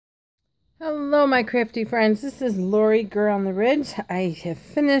Hello, my crafty friends. This is Lori, Girl on the Ridge. I have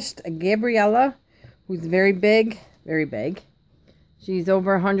finished a Gabriella, who's very big, very big. She's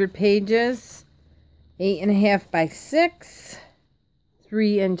over 100 pages, 8.5 by 6,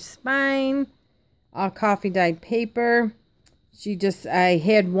 3-inch spine, all coffee dyed paper. I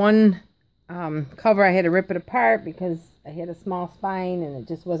had one cover, I had to rip it apart because I had a small spine and it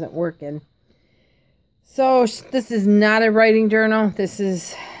just wasn't working. So this is not a writing journal. This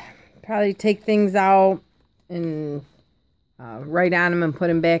is probably take things out and write on them and put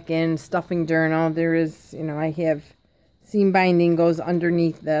them back in. Stuffing journal. There is, I have seam binding goes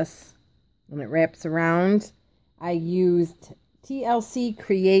underneath this and it wraps around. I used TLC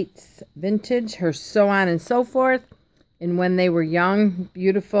Creates Vintage, her So On and So Forth, and When They Were Young.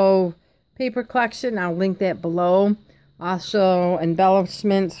 Beautiful paper collection. I'll link that below. Also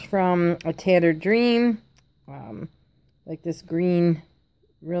embellishments from A Tattered Dream, like this green,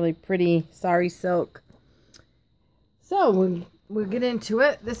 really pretty sari silk. So we'll get into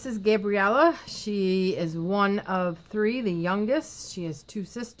it. This is Gabriella. She is one of 3, the youngest. She has 2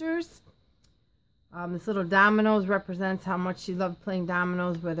 sisters. This little dominoes represents how much she loved playing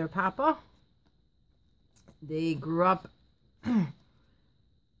dominoes with her papa. They grew up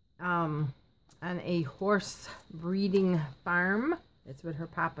on a horse breeding farm. That's what her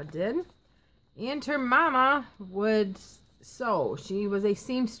papa did. And her mama would sew. She was a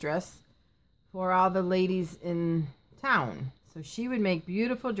seamstress for all the ladies in town. So she would make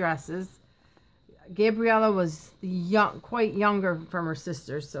beautiful dresses. Gabriella was quite younger from her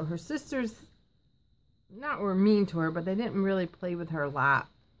sisters. So her sisters were mean to her, but they didn't really play with her a lot.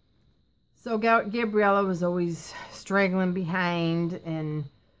 So Gabriella was always straggling behind, and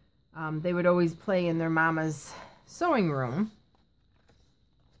they would always play in their mama's sewing room.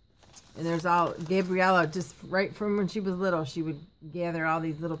 And there's Gabriella, just right from when she was little, she would gather all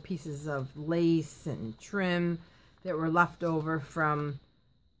these little pieces of lace and trim that were left over from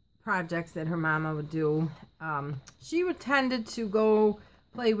projects that her mama would do. She tended to go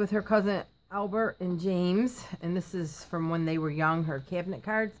play with her cousin Albert and James, and this is from when they were young, her cabinet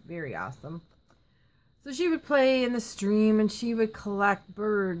cards, very awesome. So she would play in the stream, and she would collect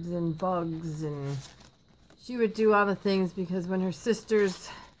birds and bugs, and she would do all the things because when her sisters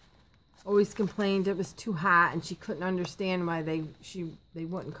always complained it was too hot and she couldn't understand why they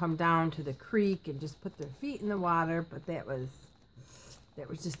wouldn't come down to the creek and just put their feet in the water, but that was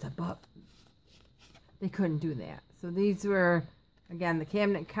just a buck. They couldn't do that. So these were, again, the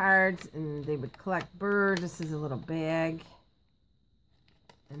cabinet cards, and they would collect birds. This is a little bag,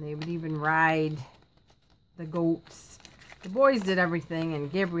 and they would even ride the goats. The boys did everything,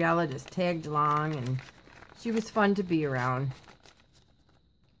 and Gabriella just tagged along, and she was fun to be around.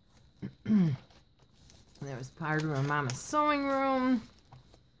 That was part of her mama's sewing room.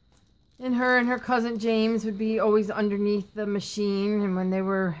 And her cousin James would be always underneath the machine. And when they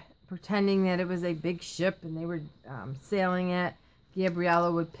were pretending that it was a big ship and they were sailing it,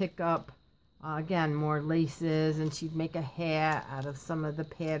 Gabriella would pick up, again, more laces. And she'd make a hat out of some of the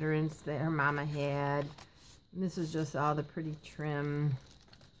patterns that her mama had. And this was just all the pretty trim.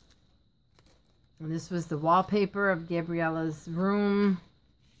 And this was the wallpaper of Gabriella's room.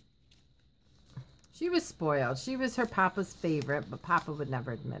 She was spoiled. She was her papa's favorite, but Papa would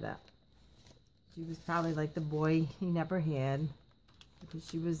never admit it. She was probably like the boy he never had, because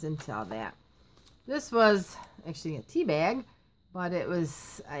she was into all that. This was actually a tea bag, but it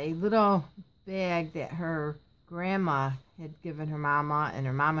was a little bag that her grandma had given her mama, and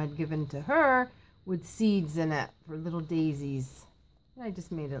her mama had given to her with seeds in it for little daisies. And I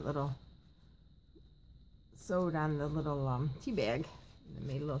just made it sewed on the little tea bag, and I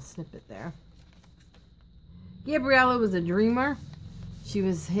made a little snippet there. Gabriella was a dreamer. She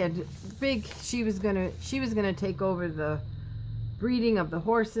was gonna take over the breeding of the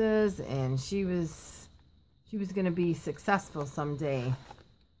horses, and she was gonna be successful someday.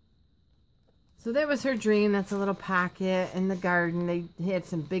 So that was her dream. That's a little pocket in the garden. They had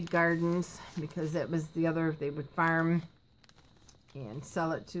some big gardens because that was they would farm and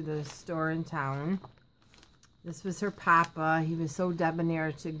sell it to the store in town. This was her papa. He was so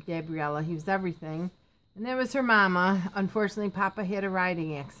debonair to Gabriella. He was everything. And there was her mama. Unfortunately, Papa had a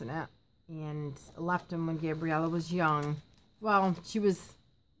riding accident and left him when Gabriella was young. Well, she was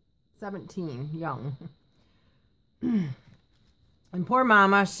 17, young. And poor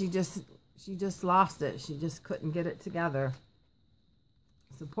Mama, she just lost it. She just couldn't get it together.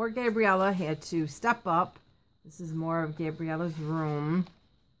 So poor Gabriella had to step up. This is more of Gabriella's room.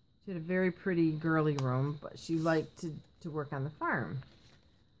 She had a very pretty girly room, but she liked to work on the farm.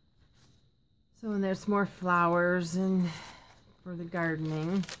 So, and there's more flowers and for the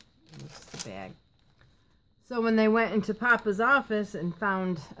gardening. It's the bag. So when they went into Papa's office and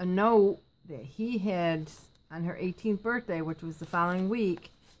found a note that he had on her 18th birthday, which was the following week,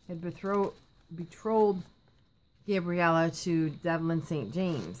 had betrothed Gabriella to Devlin St.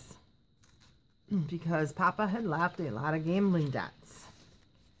 James because Papa had left a lot of gambling debts.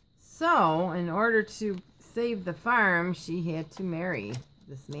 So in order to save the farm, she had to marry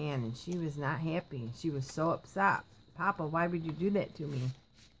this man, and she was not happy. She was so upset. Papa, why would you do that to me?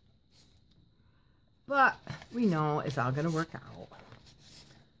 But we know it's all going to work out.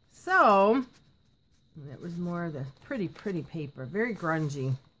 So it was more of the pretty paper, very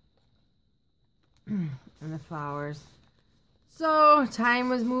grungy. And the flowers. So time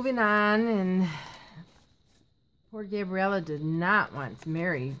was moving on, and poor Gabriella did not want to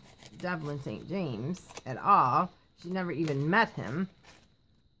marry Devlin St. James at all. She never even met him.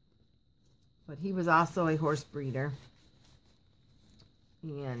 But he was also a horse breeder.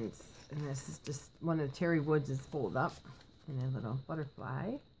 And this is just one of the Terry Woods is folded up in a little butterfly.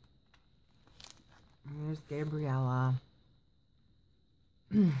 And there's Gabriella.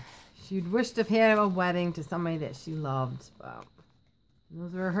 She'd wished to have had a wedding to somebody that she loved, but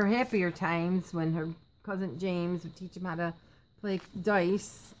those were her happier times when her cousin James would teach him how to play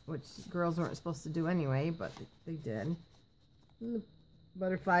dice, which girls weren't supposed to do anyway, but they did. And the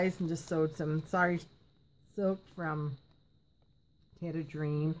butterflies, and just sewed some sorry silk from Had a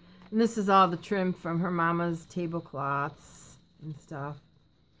Dream. And this is all the trim from her mama's tablecloths and stuff.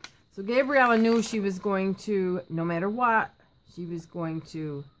 So Gabriella knew she was going to, no matter what, she was going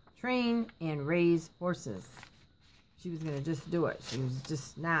to train and raise horses. She was going to just do it. She was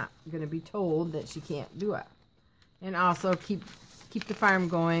just not going to be told that she can't do it. And also keep the farm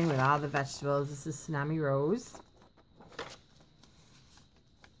going with all the vegetables. This is Tsunami Rose.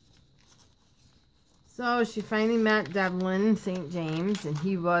 So she finally met Devlin St. James, and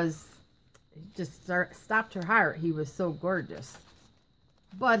he just stopped her heart. He was so gorgeous.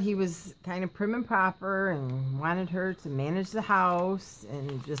 But he was kind of prim and proper and wanted her to manage the house,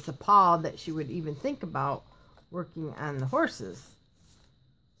 and just appalled that she would even think about working on the horses.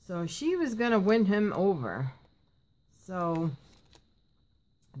 So she was going to win him over. So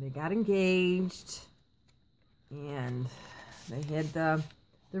they got engaged, and they had the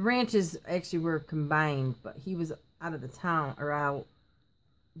ranches actually were combined, but he was out of the town, or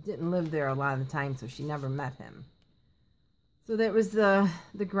didn't live there a lot of the time, so she never met him. So that was the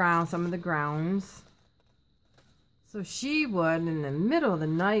ground, some of the grounds. So she would, in the middle of the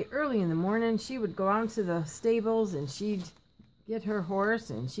night, early in the morning, she would go out to the stables, and she'd get her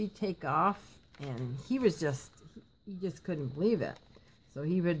horse, and she'd take off, and he just couldn't believe it. So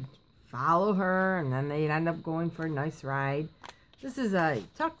he would follow her, and then they'd end up going for a nice ride. This is a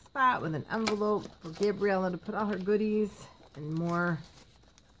tuck spot with an envelope for Gabriella to put all her goodies, and more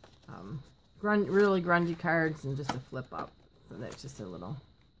really grungy cards, and just a flip up. So that's just a little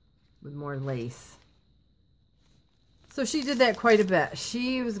with more lace. So she did that quite a bit.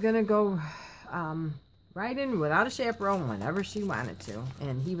 She was going to go riding without a chaperone whenever she wanted to,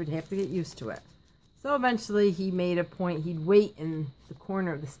 and he would have to get used to it. So eventually he made a point. He'd wait in the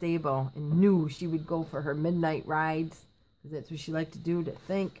corner of the stable and knew she would go for her midnight rides, because that's what she liked to do, to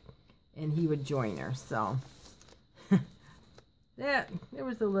think, and he would join her. So there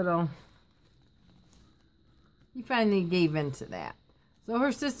was a little... He finally gave in to that. So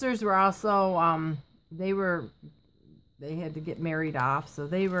her sisters were also, they had to get married off, so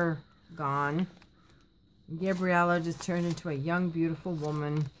they were gone. And Gabriella just turned into a young, beautiful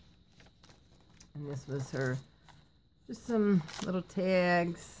woman. And this was her, just some little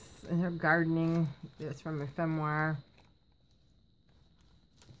tags and her gardening. That's from her memoir.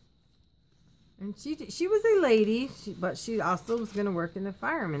 And she was a lady, but she also was going to work in the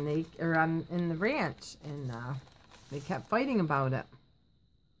farm, and in the ranch, and they kept fighting about it.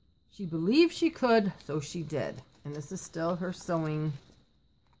 She believed she could, so she did. And this is still her sewing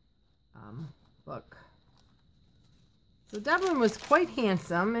book. So Devlin was quite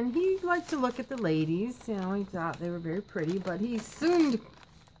handsome, and he liked to look at the ladies. You know, he thought they were very pretty, but he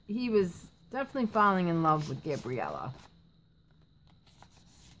was definitely falling in love with Gabriella.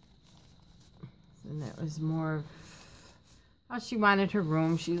 And that was more of how she wanted her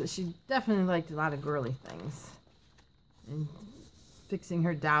room. She definitely liked a lot of girly things, and fixing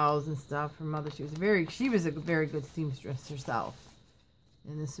her dolls and stuff. Her mother, she was a very good seamstress herself.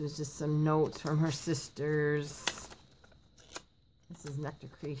 And this was just some notes from her sisters. This is Nectar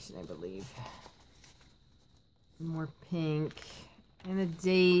Creation, I believe. More pink, and a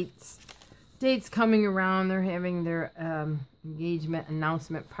date's coming around. They're having their engagement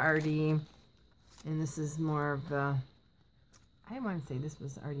announcement party. And this is more of I I want to say this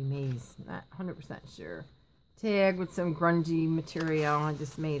was already made, not 100% sure. Tag with some grungy material I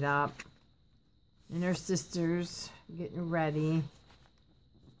just made up. And her sisters getting ready.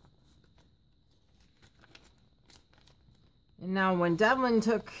 And now when Devlin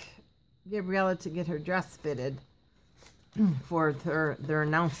took Gabriella to get her dress fitted for their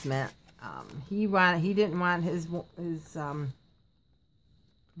announcement, he didn't want his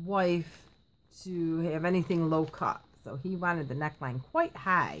wife to have anything low cut, so he wanted the neckline quite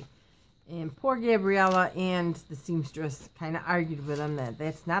high. And poor Gabriella and the seamstress kind of argued with him that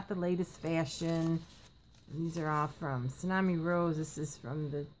that's not the latest fashion. And these are all from Tsunami Rose. This is from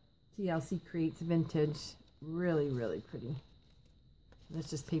the TLC Creates Vintage. Really, really pretty. That's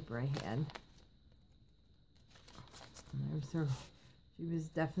just paper I had. And there's her. She was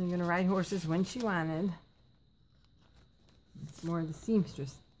definitely going to ride horses when she wanted. It's more of the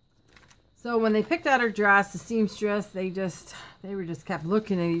seamstress. So when they picked out her dress, the seamstress, they were just kept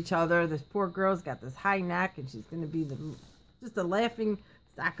looking at each other. This poor girl's got this high neck, and she's going to be just the laughing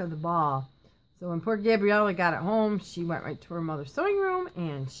stock of the ball. So when poor Gabriella got it home, she went right to her mother's sewing room,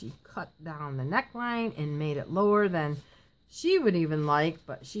 and she cut down the neckline and made it lower than she would even like,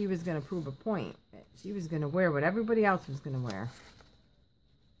 but she was going to prove a point. She was going to wear what everybody else was going to wear.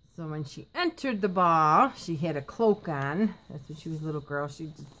 So when she entered the ball, she had a cloak on. That's when she was a little girl. She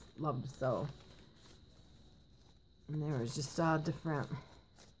just loved to sew. And there was just all different,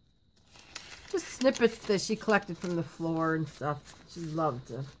 just snippets that she collected from the floor and stuff. She loved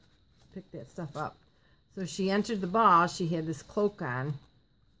to pick that stuff up. So she entered the ball. She had this cloak on.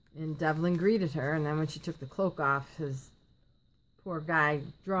 And Devlin greeted her. And then when she took the cloak off, his poor guy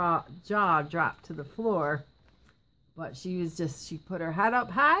jaw dropped to the floor. But she put her head up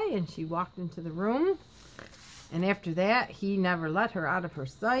high and she walked into the room. And after that, he never let her out of her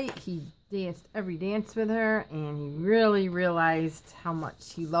sight. He danced every dance with her, and he really realized how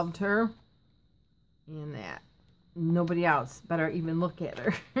much he loved her and that nobody else better even look at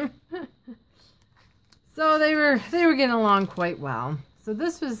her. So they were getting along quite well. So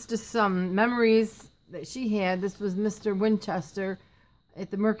this was just some memories that she had. This was Mr. Winchester at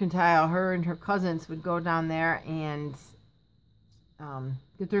the Mercantile. Her and her cousins would go down there and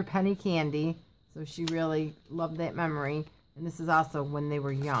get their penny candy. So she really loved that memory. And this is also when they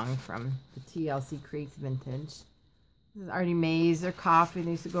were young, from the TLC Creates Vintage. This is Artie Mae's, their coffee.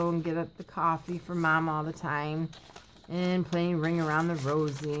 They used to go and get up the coffee for Mom all the time. And playing Ring Around the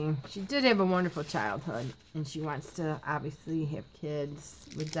Rosie. She did have a wonderful childhood. And she wants to obviously have kids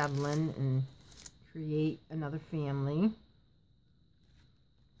with Devlin and create another family.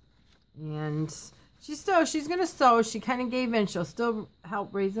 And she's going to sew. She kind of gave in. She'll still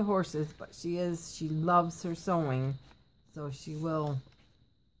help raise the horses, but she loves her sewing. So she will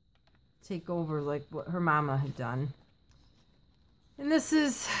take over like what her mama had done. And this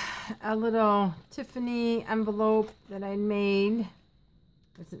is a little Tiffany envelope that I made.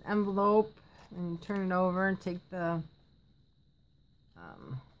 It's an envelope, and you turn it over and take the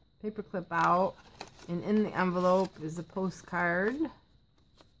paper clip out. And in the envelope is a postcard.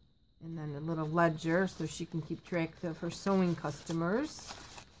 And then a little ledger so she can keep track of her sewing customers.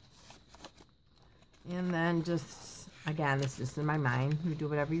 And then just, again, this is just in my mind. You do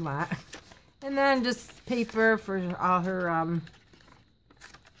whatever you want. And then just paper for all her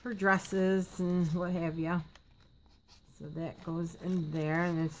dresses and what have you. So that goes in there.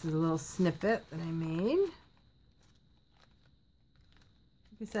 And it's a little snippet that I made.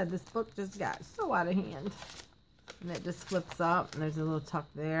 Like I said, this book just got so out of hand. And it just flips up, and there's a little tuck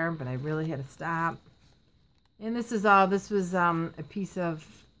there, but I really had to stop. And this was a piece of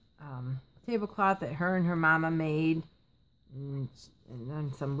tablecloth that her and her mama made, and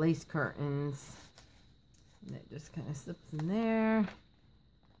then some lace curtains. And it just kind of slips in there.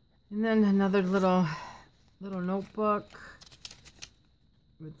 And then another little notebook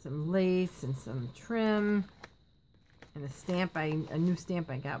with some lace and some trim, and a new stamp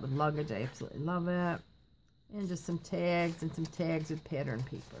I got with luggage. I absolutely love it. And just some tags with pattern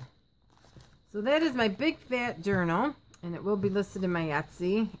paper. So that is my big fat journal, and it will be listed in my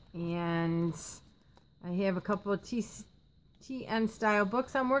Etsy. And I have a couple of TN style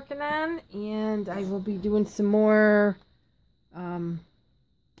books I'm working on, and I will be doing some more little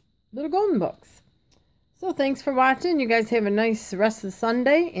golden books. So thanks for watching. You guys have a nice rest of the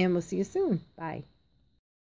Sunday, and we'll see you soon. Bye.